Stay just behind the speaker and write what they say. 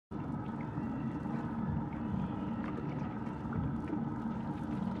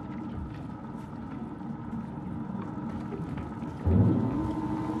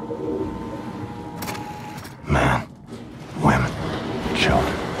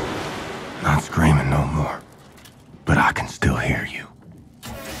Not screaming no more, but I can still hear you.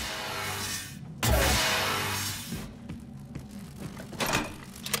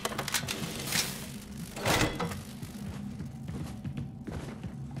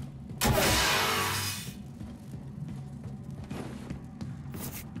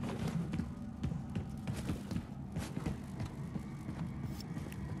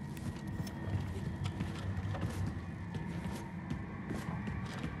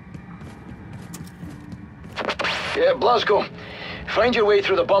 Yeah, Blasco. Find your way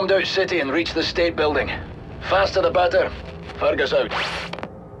through the bombed-out city and reach the state building. Faster the better. Fergus out.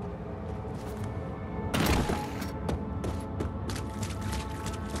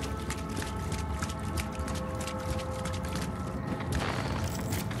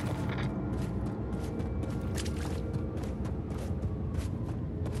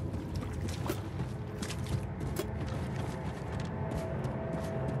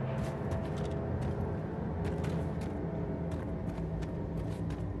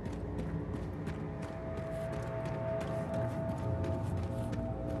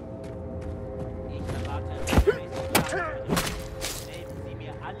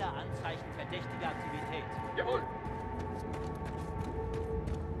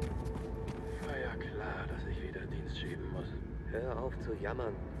 Hör auf zu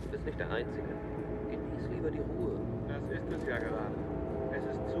jammern. Du bist nicht der Einzige. Genieß lieber die Ruhe. Das ist es ja gerade. Es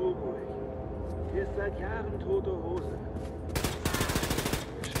ist zu ruhig. Hier ist seit Jahren tote Hose.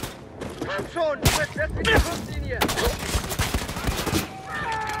 Komm schon! Versetz in die Schusslinie!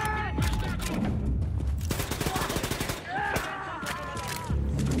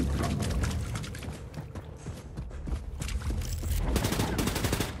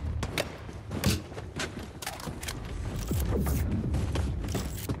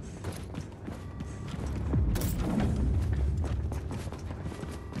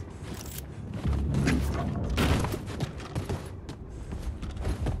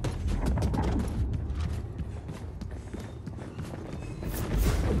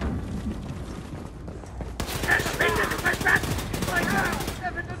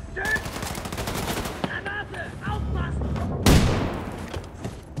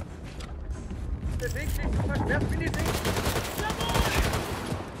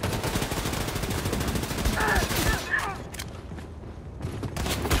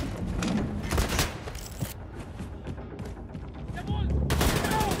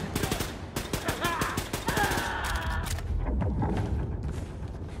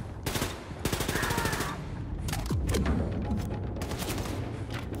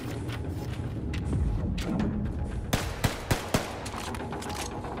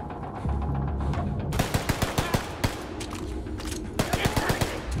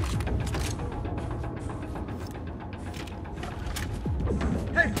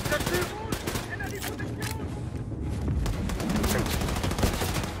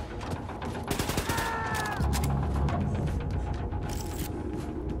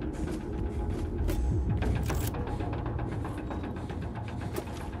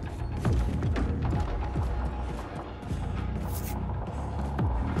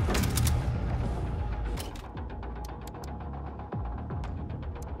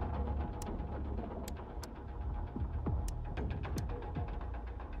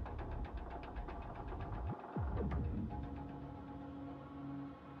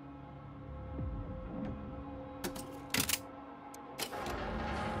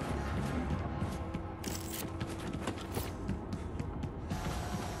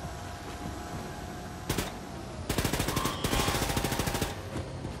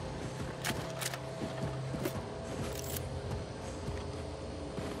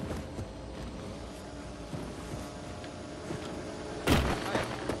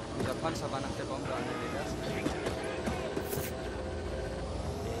 Panzer war nach der Bombe einer der ersten.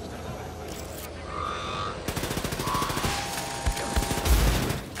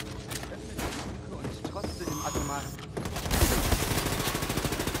 Und trotzdem atomar.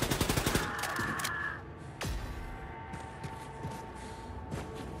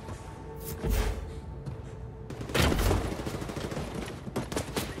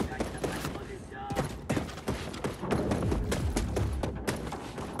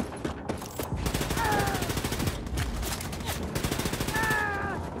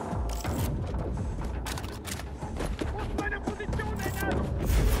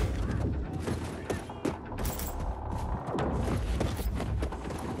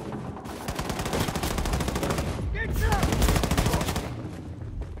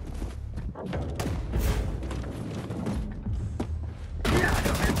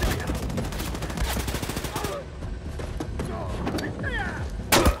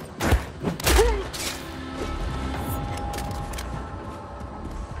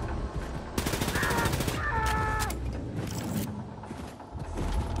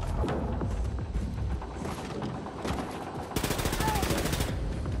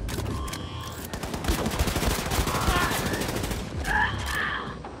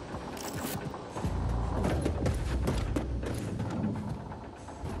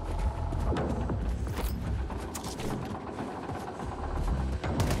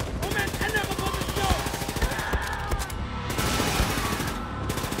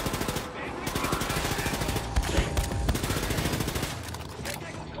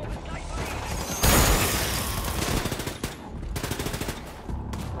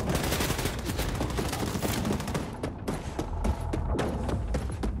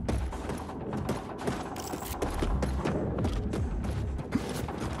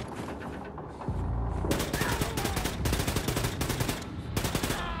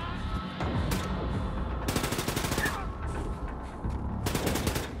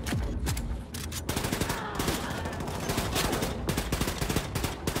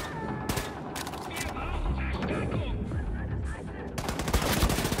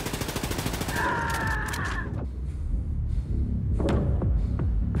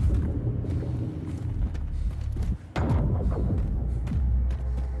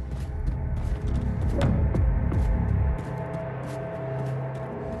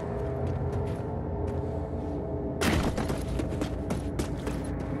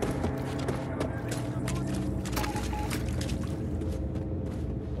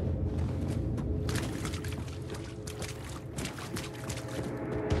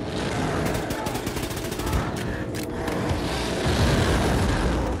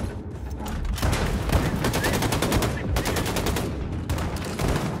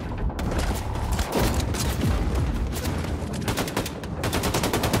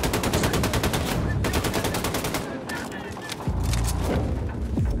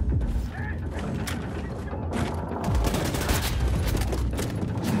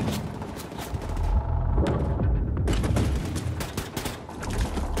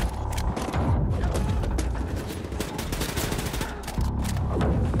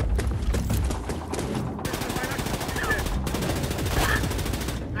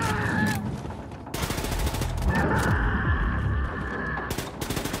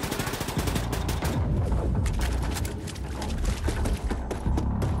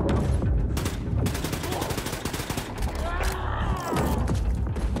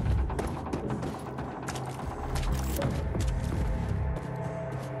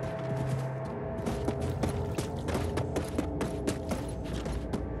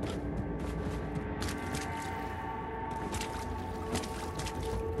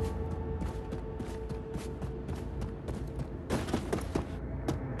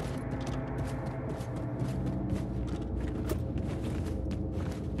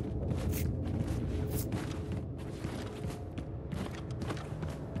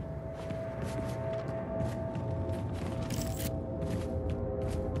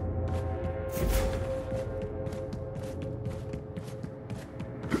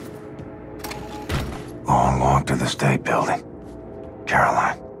 long walk to the state building.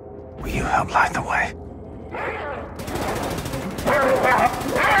 Caroline, will you help light the way?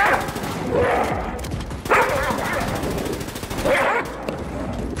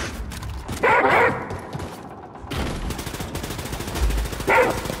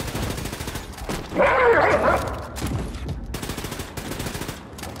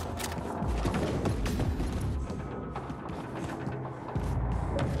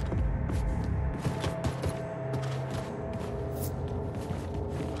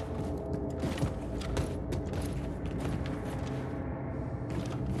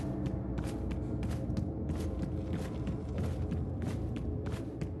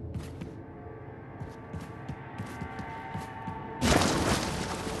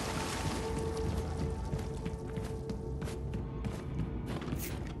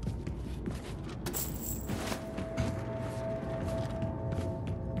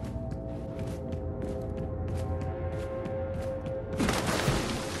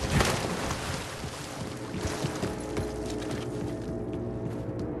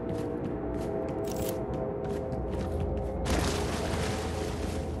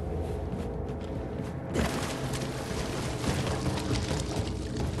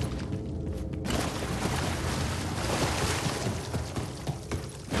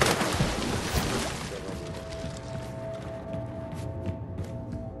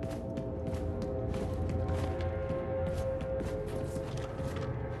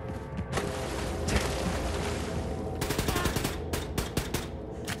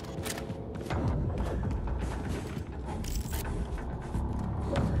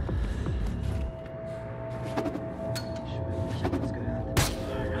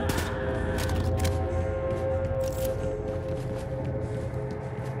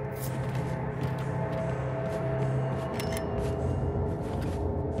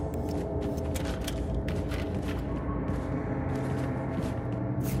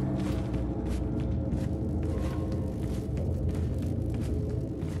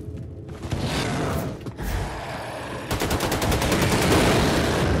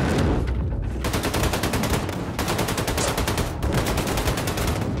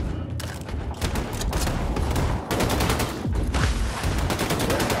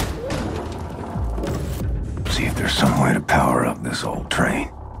 See if there's some way to power up this old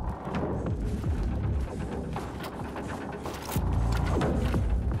train.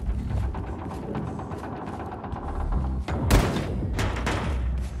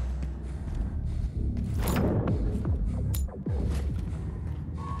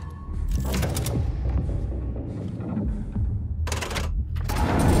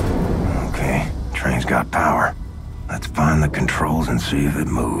 Okay, train's got power. Let's find the controls and see if it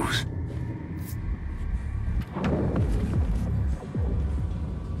moves.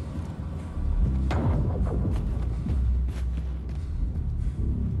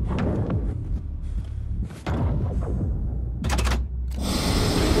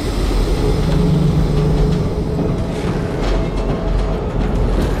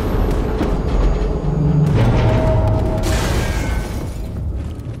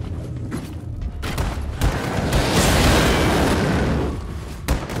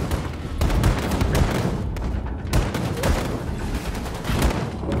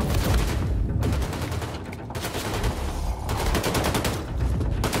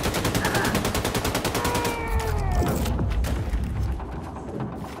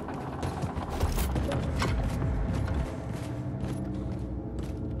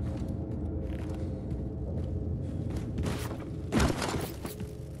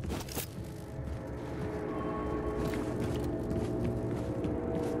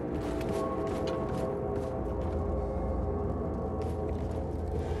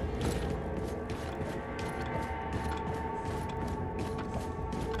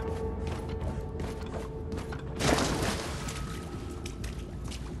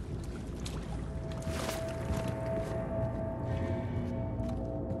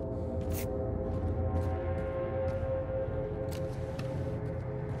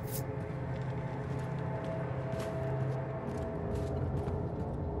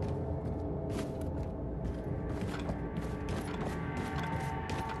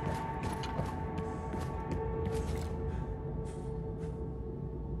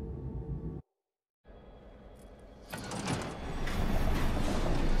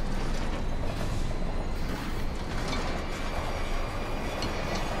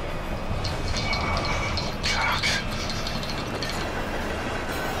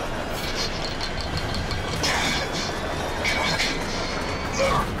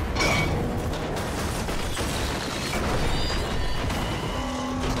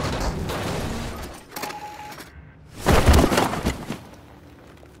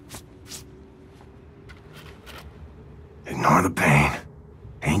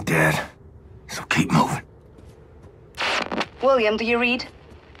 dead, so keep moving. William, do you read?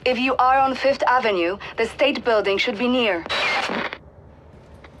 If you are on 5th Avenue, the State Building should be near.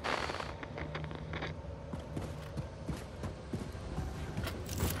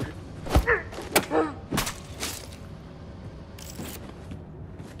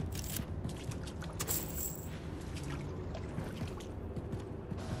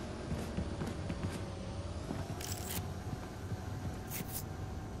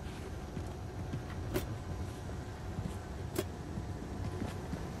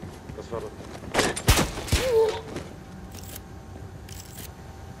 Was war das?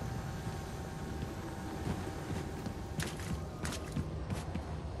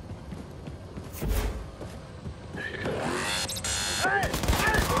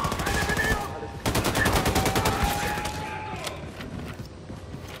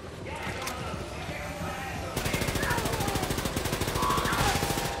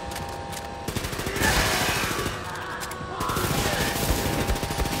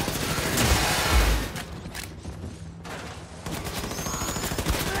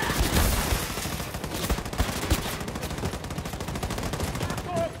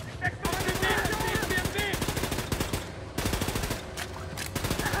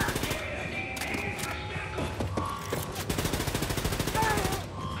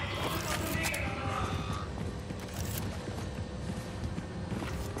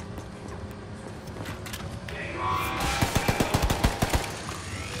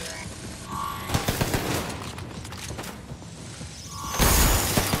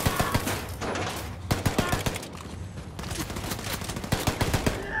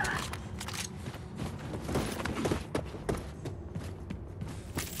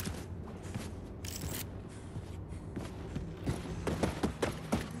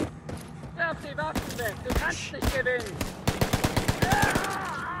 Werf die Waffen weg! Du kannst nicht gewinnen!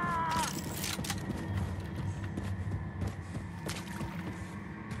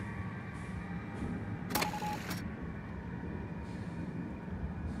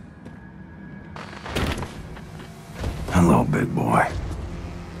 Hello, big boy.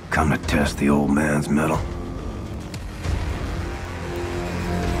 Come to test the old man's mettle.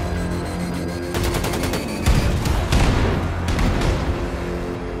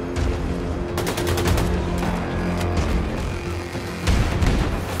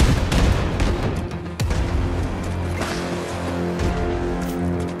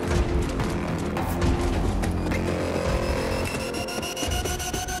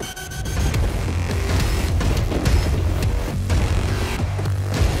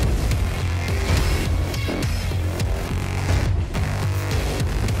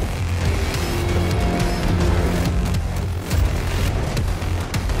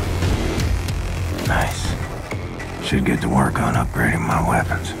 Nice. Should get to work on upgrading my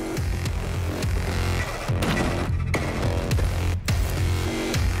weapons.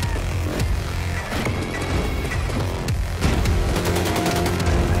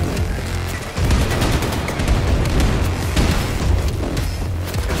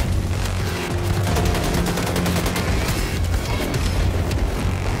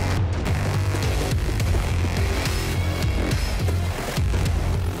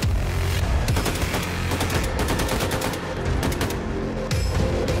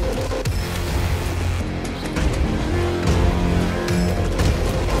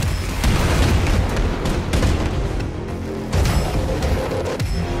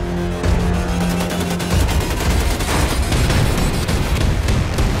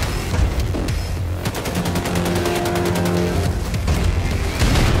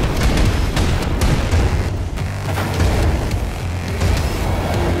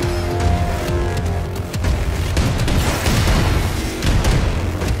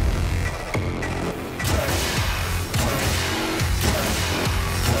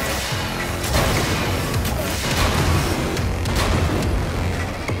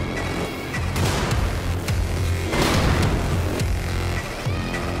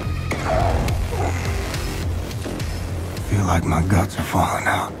 Feel like my guts are falling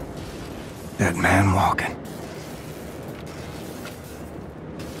out. That man walking.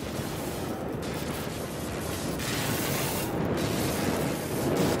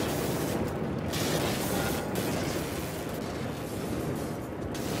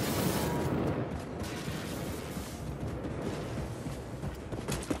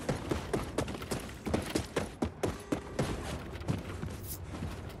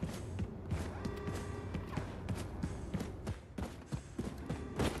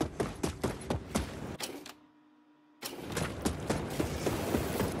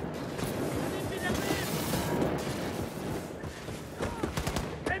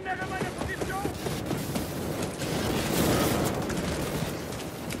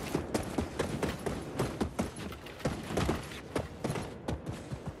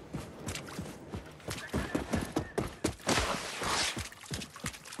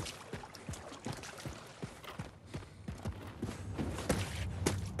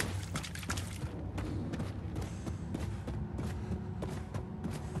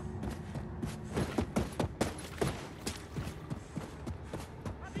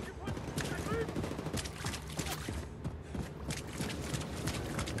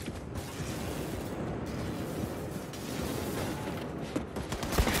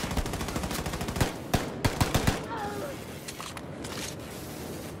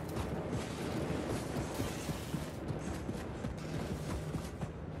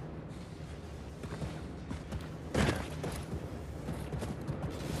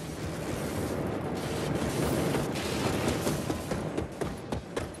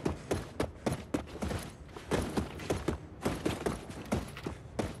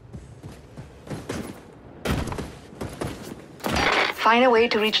 Find a way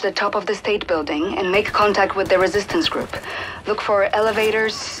to reach the top of the state building and make contact with the resistance group. Look for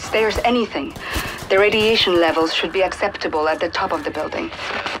elevators, stairs, anything. The radiation levels should be acceptable at the top of the building.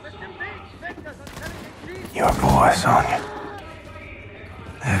 Your boy, Sonya.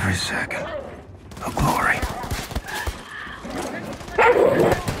 Every second. A glory.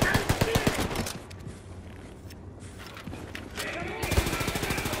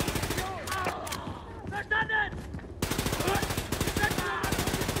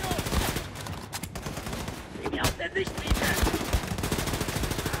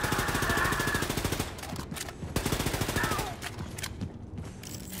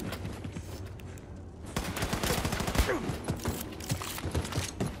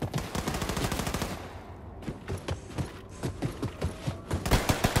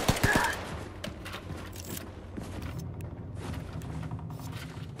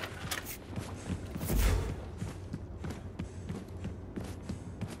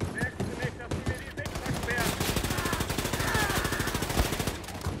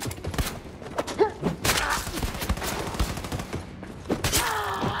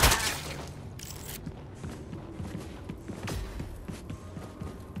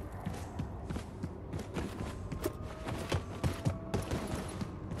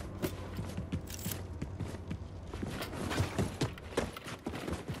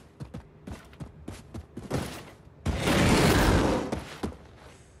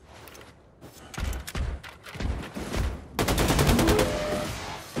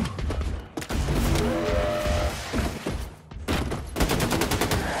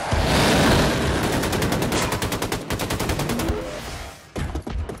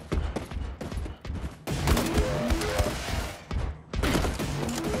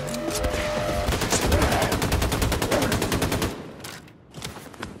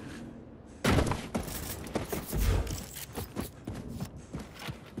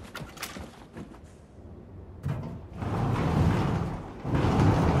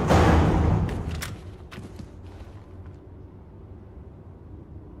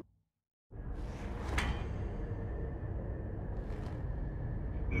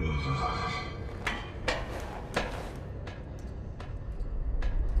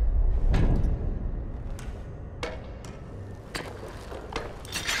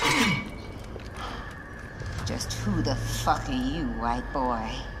 Just who the fuck are you, white boy?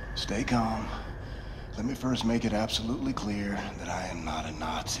 Stay calm. Let me first make it absolutely clear that I am not a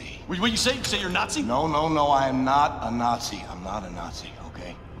Nazi. What you say? You say you're a Nazi? No, I am not a Nazi. I'm not a Nazi,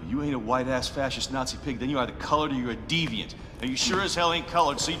 okay? Well, you ain't a white-ass fascist Nazi pig, then you're either colored or you're a deviant. Now you sure as hell ain't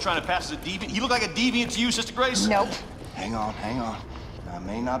colored, so you trying to pass as a deviant? You look like a deviant to you, Sister Grace? Nope. Hang on. I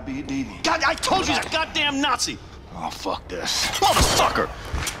may not be a deviant. God, I told you he's a goddamn Nazi! Oh, fuck this. Motherfucker!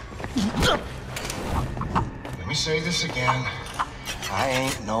 Let me say this again. I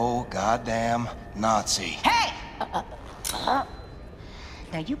ain't no goddamn Nazi. Hey!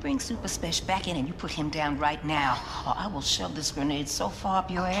 Now you bring Super Special back in and you put him down right now, or I will shove this grenade so far up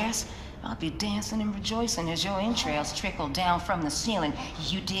your ass, I'll be dancing and rejoicing as your entrails trickle down from the ceiling.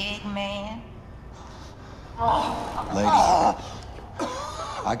 You dig, man? Lady,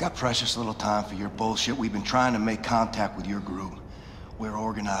 I got precious little time for your bullshit. We've been trying to make contact with your group. We're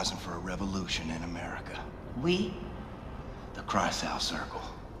organizing for a revolution in America. We? The Kreisau Circle.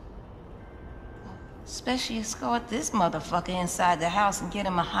 Especially escort this motherfucker inside the house and get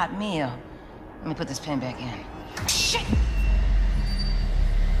him a hot meal. Let me put this pen back in. Shit!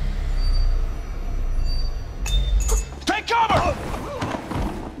 Take cover!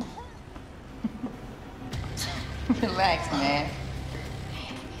 Relax, man.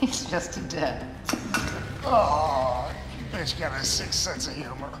 It's just a duck. Oh, you bitch got a sick sense of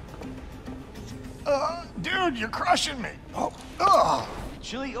humor. Dude, you're crushing me. Oh.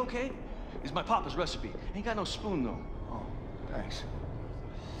 Chili, okay? It's my papa's recipe. Ain't got no spoon, though. Oh, thanks.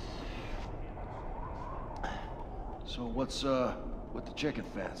 So what's with the chicken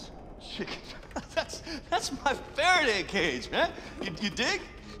fence? Chicken. That's my Faraday cage, man. You dig?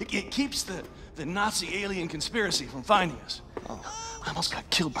 It keeps the Nazi alien conspiracy from finding us. Oh. I almost got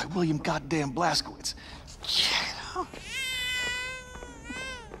killed by William goddamn Blazkowicz. Yeah.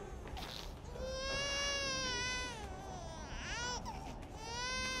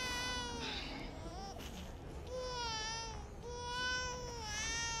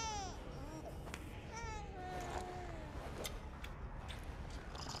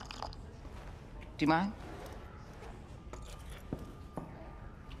 Do you mind?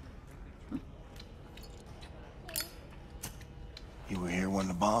 You were here when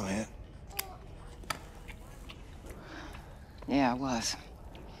the bomb hit? Yeah, I was.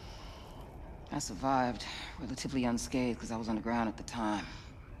 I survived relatively unscathed because I was underground at the time.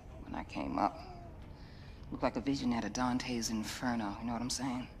 When I came up, looked like a vision out of Dante's Inferno, you know what I'm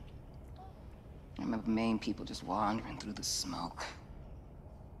saying? I remember Maine people just wandering through the smoke.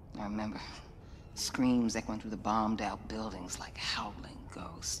 I remember screams echoing through the bombed-out buildings like howling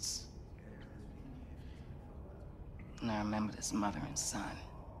ghosts. And I remember this mother and son.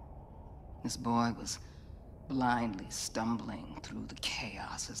 This boy was blindly stumbling through the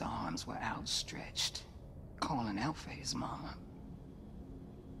chaos. His arms were outstretched, calling out for his mama.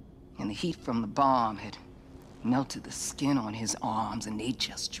 And the heat from the bomb had melted the skin on his arms, and they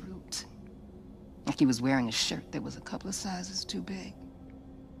just drooped. Like he was wearing a shirt that was a couple of sizes too big.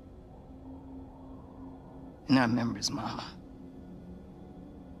 And I remember his mama.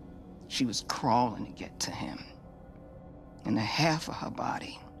 She was crawling to get to him. And the half of her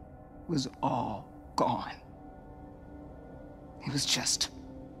body was all gone. It was just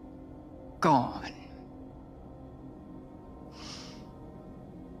gone.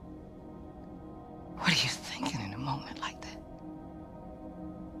 What are you thinking in a moment like that?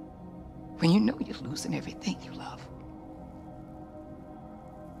 When you know you're losing everything you love.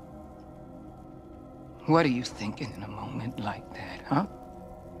 What are you thinking in a moment like that, huh?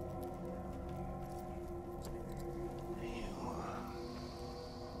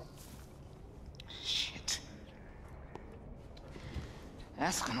 Shit.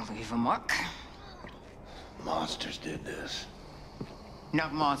 That's gonna leave a mark. Monsters did this.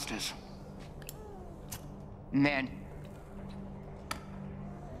 Not monsters. Men.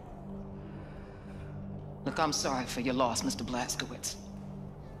 Look, I'm sorry for your loss, Mr. Blazkowicz.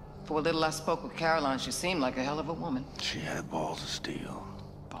 For a little I spoke with Caroline, she seemed like a hell of a woman. She had balls of steel.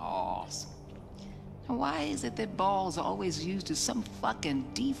 Balls. Now, why is it that balls are always used as some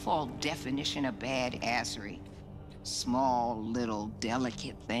fucking default definition of badassery? Small, little,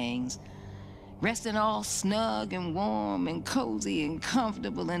 delicate things. Resting all snug and warm and cozy and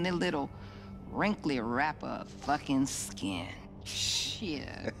comfortable in their little wrinkly wrapper of fucking skin.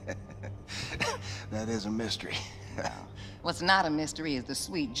 Shit. That is a mystery. What's not a mystery is the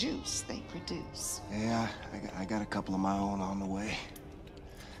sweet juice they produce. Yeah, I got a couple of my own on the way.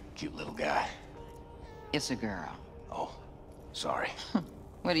 Cute little guy. It's a girl. Oh, sorry.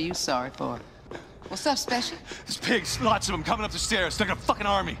 What are you sorry for? What's up, Special? There's pigs, lots of them coming up the stairs. They're like a fucking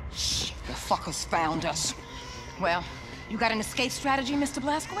army. Shh, the fuckers found us. Well, you got an escape strategy, Mr.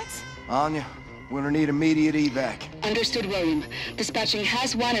 Blazkowicz? Anya, we're gonna need immediate evac. Understood, William. Dispatching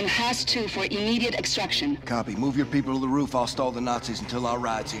Has-1 and Has-2 for immediate extraction. Copy. Move your people to the roof. I'll stall the Nazis until our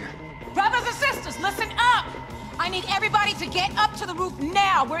ride's here. Brothers and sisters, listen up! I need everybody to get up to the roof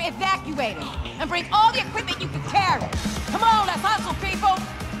now. We're evacuating. And bring all the equipment you can carry. Come on, let's hustle, people!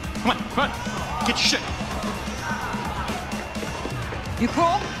 Come on. Get your shit. You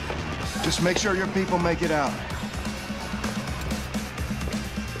cool? Just make sure your people make it out.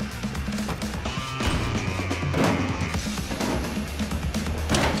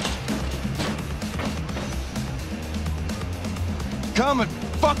 Come and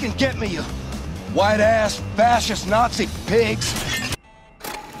fucking get me, you white-ass, fascist Nazi pigs!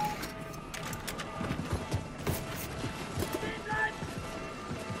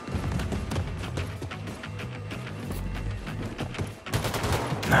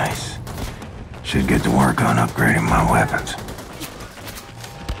 Nice. Should get to work on upgrading my weapons.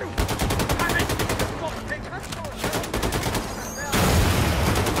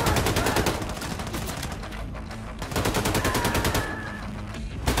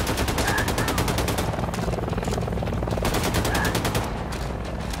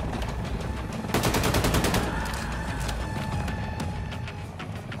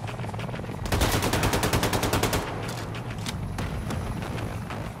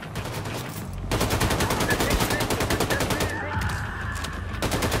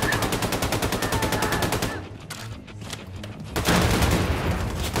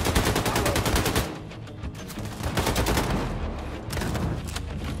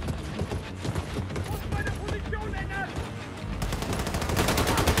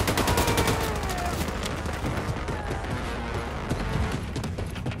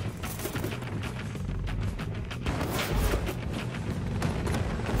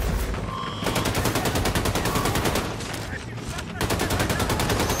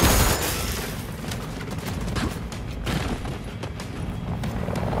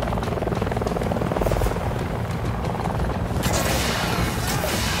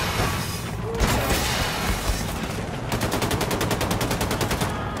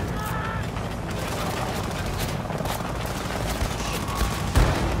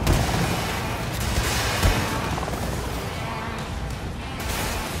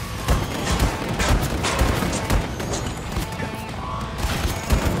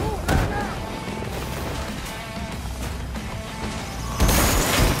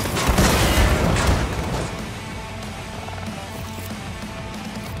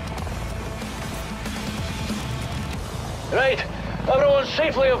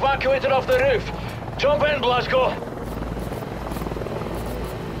 safely evacuated off the roof. Jump in, Blasco.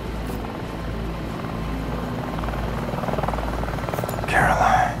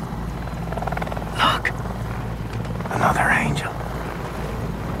 Caroline. Look. Another angel.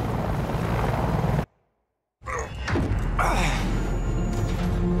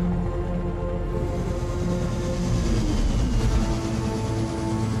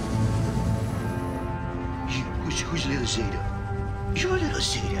 Who's little Zeta? You're little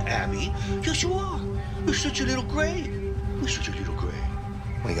Zeta, Abby. Yes, you are. You're such a little Gray. You're such a little Gray.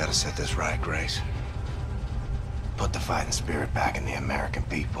 We gotta set this right, Grace. Put the fighting spirit back in the American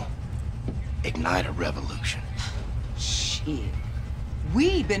people. Ignite a revolution. Shit.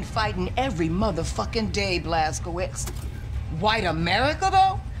 We've been fighting every motherfucking day, Blazkowicz. White America,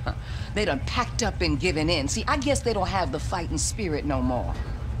 though? They done packed up and given in. See, I guess they don't have the fighting spirit no more.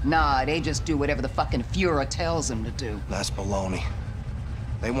 Nah, they just do whatever the fucking Fuhrer tells them to do. That's baloney.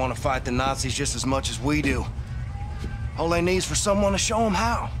 They want to fight the Nazis just as much as we do. All they need is for someone to show them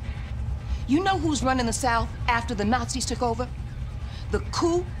how. You know who's running the South after the Nazis took over? The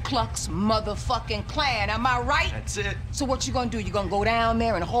Ku Klux motherfucking Klan, am I right? That's it. So what you gonna do? You gonna go down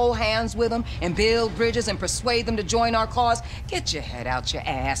there and hold hands with them and build bridges and persuade them to join our cause? Get your head out your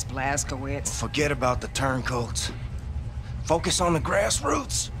ass, Blazkowicz. Forget about the turncoats. Focus on the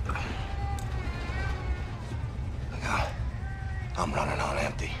grassroots. Look, I'm running on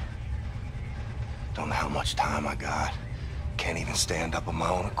empty. Don't know how much time I got. Can't even stand up on my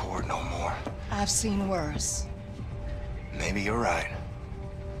own accord no more. I've seen worse. Maybe you're right.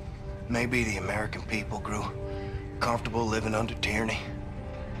 Maybe the American people grew comfortable living under tyranny.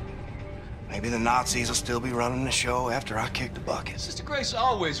 Maybe the Nazis will still be running the show after I kick the bucket. Sister Grace is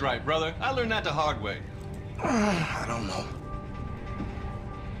always right, brother. I learned that the hard way. I don't know.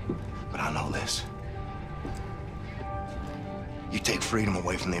 But I know this. You take freedom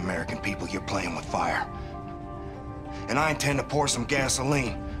away from the American people, you're playing with fire. And I intend to pour some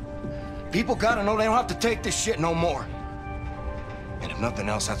gasoline. People gotta know they don't have to take this shit no more. And if nothing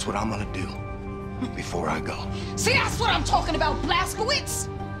else, that's what I'm gonna do before I go. See, that's what I'm talking about, Blazkowicz!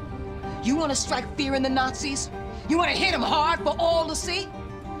 You wanna strike fear in the Nazis? You wanna hit them hard for all to see?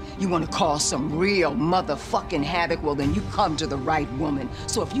 You wanna cause some real motherfucking havoc? Well, then you come to the right woman.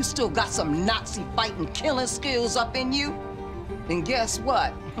 So if you still got some Nazi fighting killing skills up in you, then guess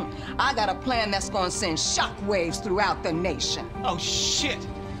what? I got a plan that's gonna send shockwaves throughout the nation. Oh, shit.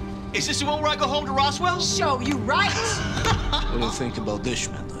 Is this the one where I go home to Roswell? Show you right? What do you think about this,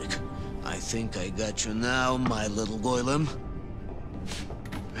 Schmendlik? I think I got you now, my little Goylem.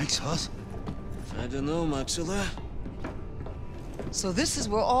 Thanks, Hoss. I don't know, Maxilla. So this is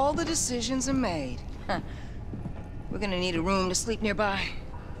where all the decisions are made. We're gonna need a room to sleep nearby.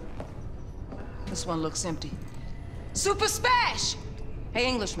 This one looks empty. Super Spash! Hey,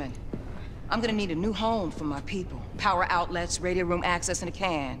 Englishman. I'm gonna need a new home for my people. Power outlets, radio room access, and a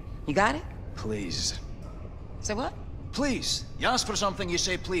can. You got it? Please. Say what? Please. You ask for something, you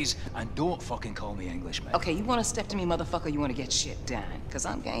say please, and don't fucking call me Englishman. Okay, you wanna step to me, motherfucker, you wanna get shit done. Cause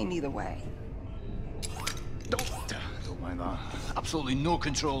I'm game either way. Don't mind that. Absolutely no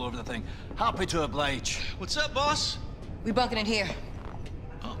control over the thing. Happy to oblige. What's up, boss? We bunking it here.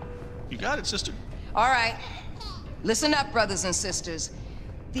 Oh, you got it, sister. All right. Listen up, brothers and sisters.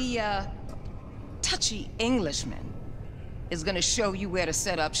 The, touchy Englishman is gonna show you where to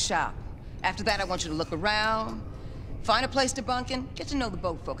set up shop. After that, I want you to look around, find a place to bunk in, get to know the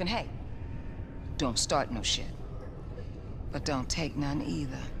boat folk, and hey, don't start no shit. But don't take none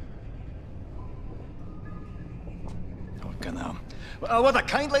either. What the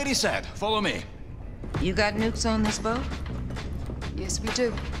kind lady said. Follow me. You got nukes on this boat? Yes, we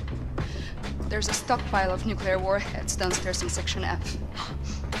do. There's a stockpile of nuclear warheads downstairs in Section F.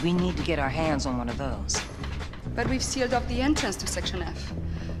 We need to get our hands on one of those. But we've sealed off the entrance to Section F.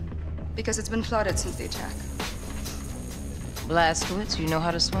 Because it's been flooded since the attack. Blazkowicz, you know how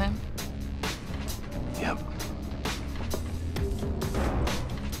to swim? Yep.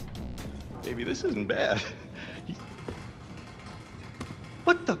 Baby, this isn't bad.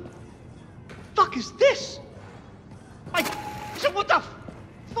 What the fuck is this? I said, what the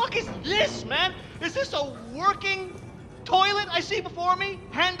fuck is this, man? Is this a working toilet I see before me?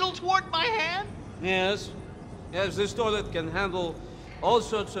 Handle toward my hand? Yes. Yes, this toilet can handle all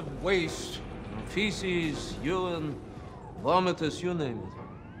sorts of waste. Feces, urine, vomitus, you name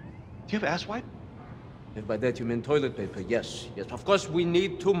it. Do you have asswipe? If by that you mean toilet paper, yes. Yes, of course we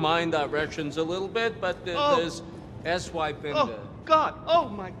need to mind our rations a little bit, but there's asswipe in the... God, oh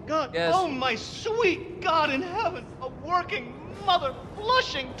my God, Yes. Oh my sweet God in heaven, a working,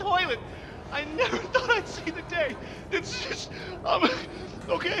 mother-flushing toilet. I never thought I'd see the day. It's just,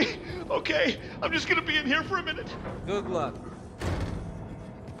 okay. I'm just gonna be in here for a minute. Good luck.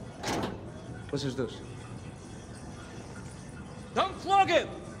 Was ist das? Don't flog it!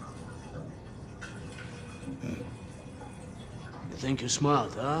 You think you're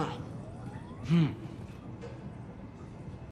smart, huh?